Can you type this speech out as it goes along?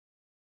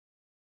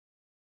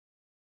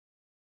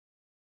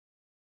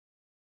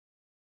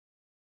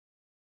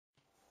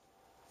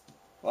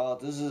Well,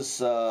 this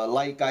is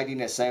light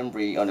guiding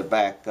assembly on the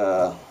back.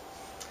 To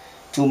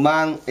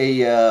mount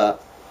a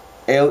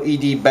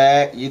LED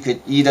back, you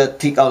could either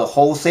take out the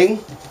whole thing,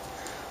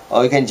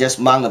 or you can just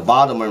mount the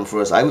bottom one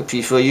first. I would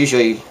prefer,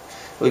 usually,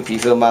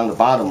 mount the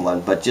bottom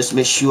one, but just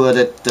make sure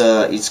that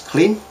it's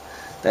clean.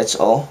 That's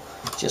all.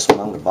 Just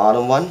mount the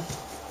bottom one.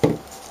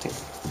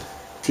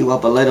 Tilt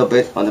up a little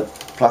bit on the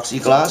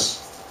plexiglass.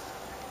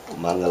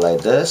 Mount it like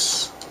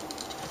this.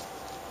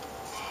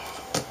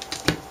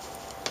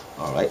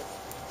 All right.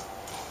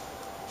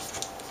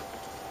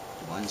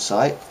 One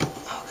side.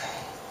 Okay.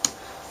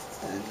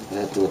 And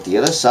we're gonna do it the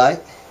other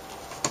side.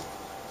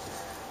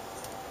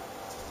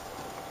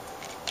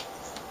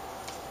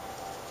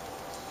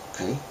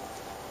 Okay.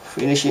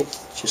 Finish it.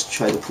 Just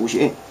try to push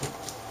it in.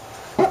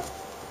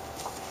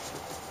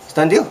 It's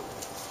done deal.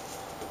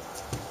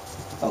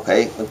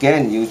 Okay.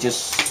 Again, you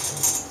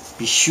just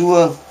be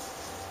sure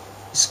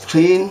it's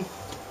clean,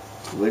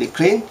 really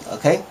clean.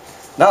 Okay.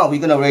 Now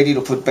we're gonna ready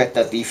to put back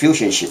the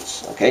diffusion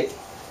sheets. Okay.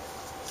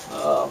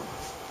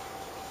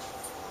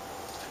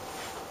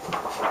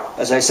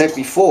 As I said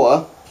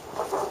before,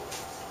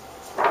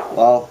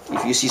 well,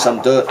 if you see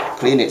some dirt,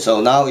 clean it. So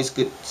now it's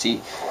good.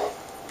 See,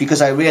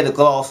 because I wear the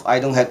glove, I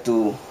don't have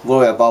to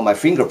worry about my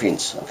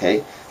fingerprints.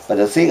 Okay, but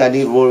the thing I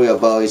need to worry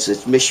about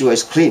is make sure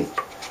it's clean.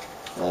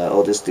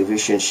 All this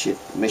diffusion sheet,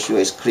 make sure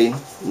it's clean,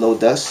 no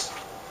dust.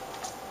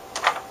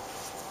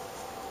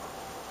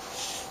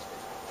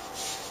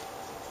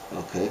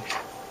 Okay.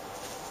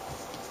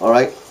 All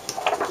right.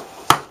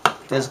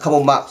 There's a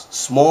couple marks,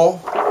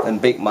 small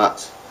and big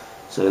marks.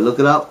 So look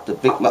it up. The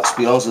big marks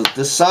belongs to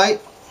this side,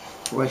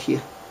 right here.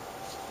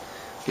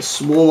 The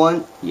small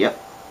one, yep.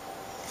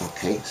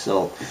 Okay,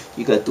 so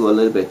you gotta do a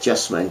little bit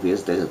adjustment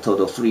because there's a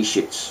total of 3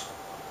 sheets.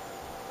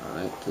 All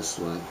right, this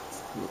one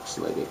looks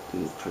like it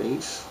in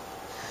place.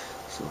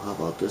 So how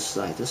about this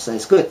side? This side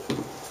is good.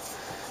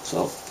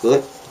 So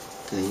good.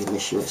 Then you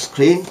make sure it's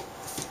clean.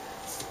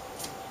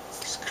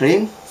 It's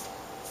clean.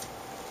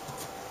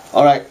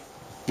 All right.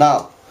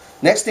 Now,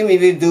 next thing we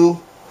will do,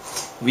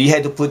 we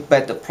had to put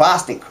back the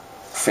plastic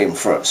frame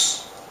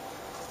first.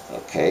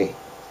 Okay,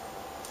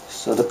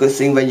 so the good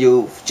thing, when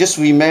you just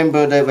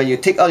remember that when you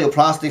take out your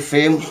plastic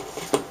film,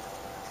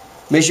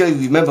 make sure you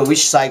remember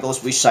which side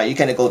goes which side. You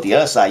cannot go the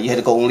other side, you have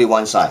to go only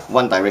one side,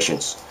 one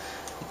directions.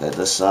 Okay,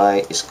 this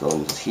side is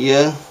going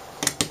here.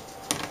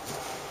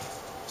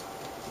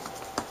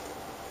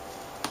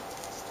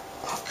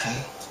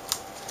 Okay.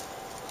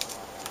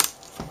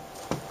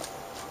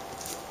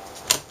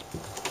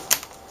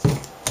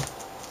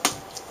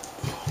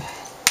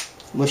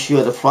 Make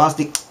sure the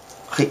plastic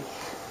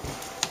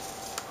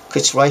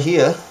clicks right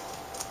here.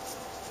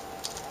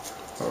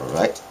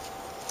 Alright,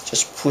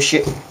 just push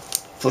it,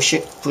 push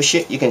it, push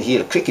it. You can hear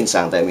the clicking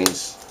sound. That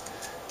means,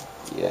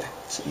 yeah,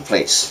 it's in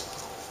place.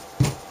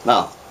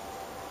 Now,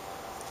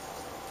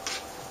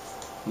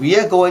 we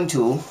are going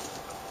to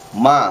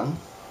mount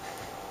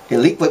a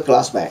liquid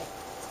glass bag.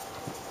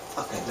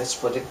 Okay, let's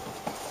put it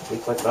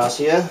liquid glass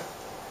here.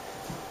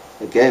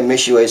 Again, make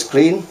sure it's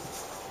clean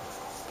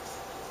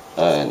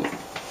and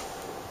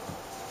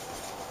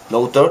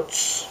no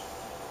dirt.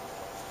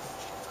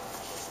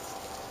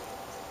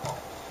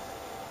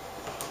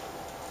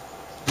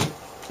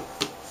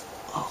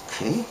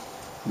 Okay,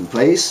 in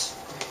place.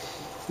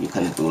 You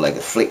can do like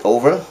a flick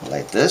over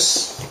like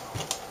this.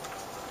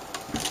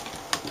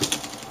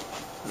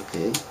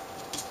 Okay.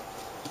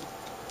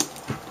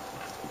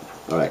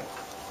 All right.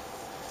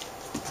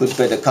 Put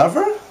back the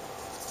cover.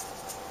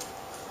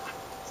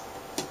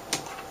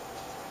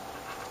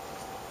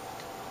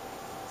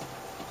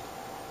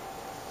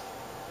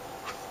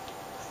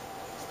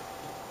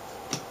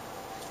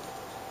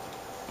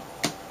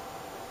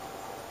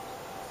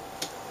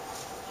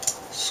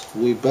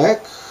 Screw it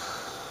back.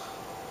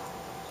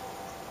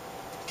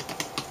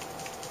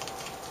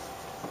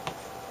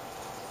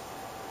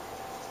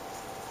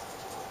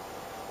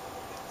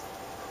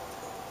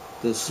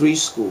 The 3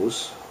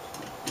 screws.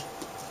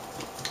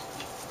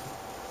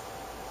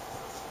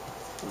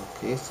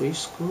 Okay, 3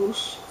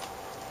 screws.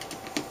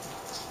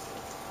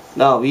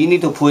 Now we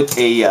need to put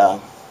a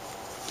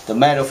the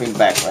metal fin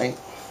back, right?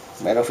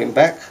 Metal fin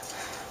back.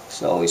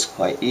 So it's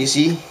quite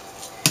easy.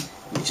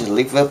 You just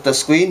lift up the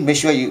screen. Make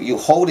sure you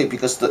hold it,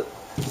 because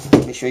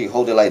make sure you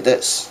hold it like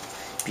this,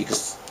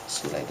 because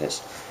it's like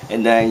this,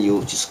 and then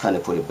you just kind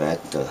of put it back.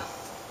 This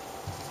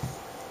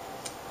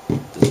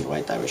is the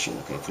right direction.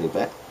 Okay, put it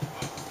back.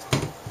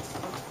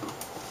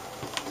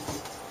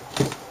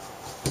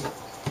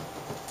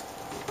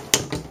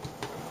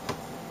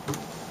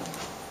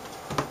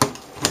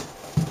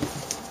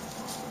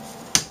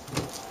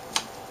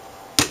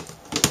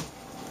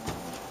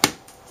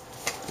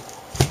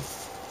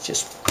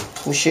 Just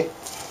push it.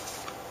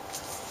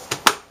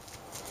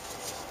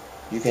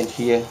 You can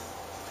hear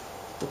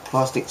the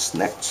plastic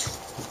snaps.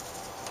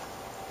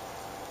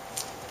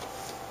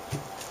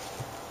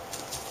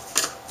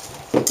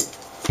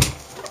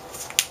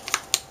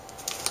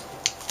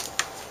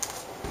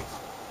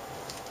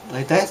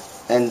 Like that,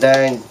 and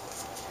then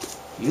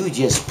you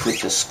just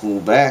put the screw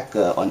back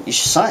on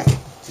each side.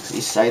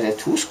 Each side there are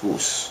 2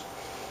 screws.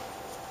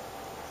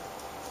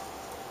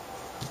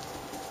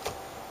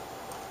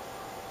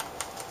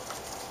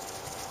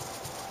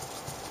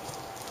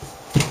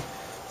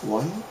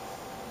 One.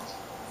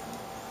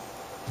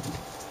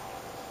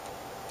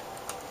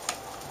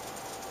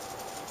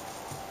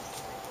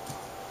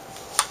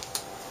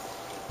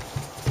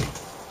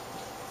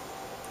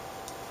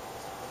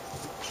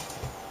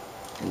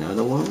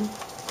 Another one.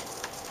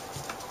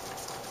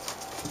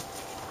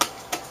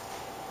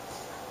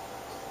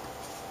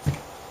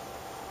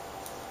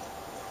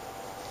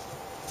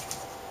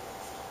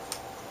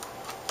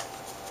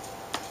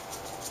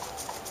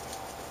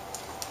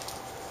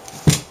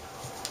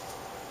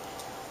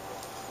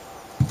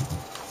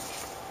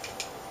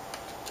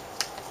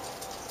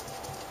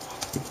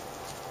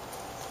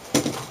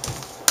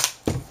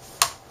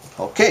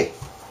 Okay,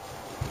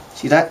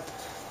 see that?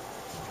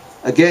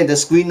 Again, the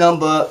screen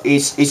number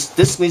is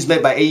this screen is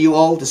made by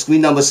AUO. The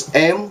screen number is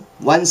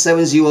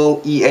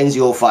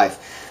M170EN05.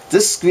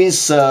 This screen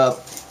is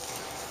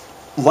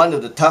one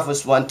of the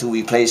toughest one to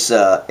replace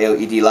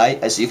LED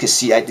light. As you can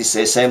see, I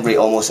disassembly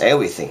almost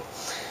everything.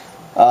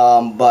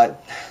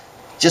 But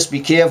just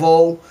be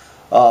careful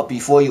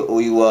before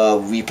you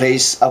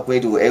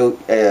upgrade to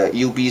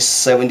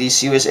UB70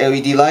 Series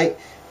LED light.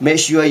 Make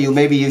sure you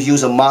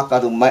use a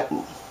marker to mark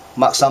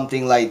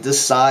something like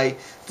this side.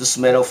 This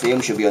metal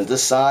film should be on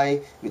this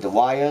side with the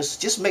wires.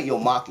 Just make your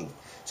marking,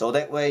 so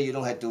that way you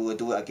don't have to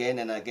do it again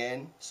and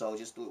again. So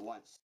just do it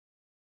once.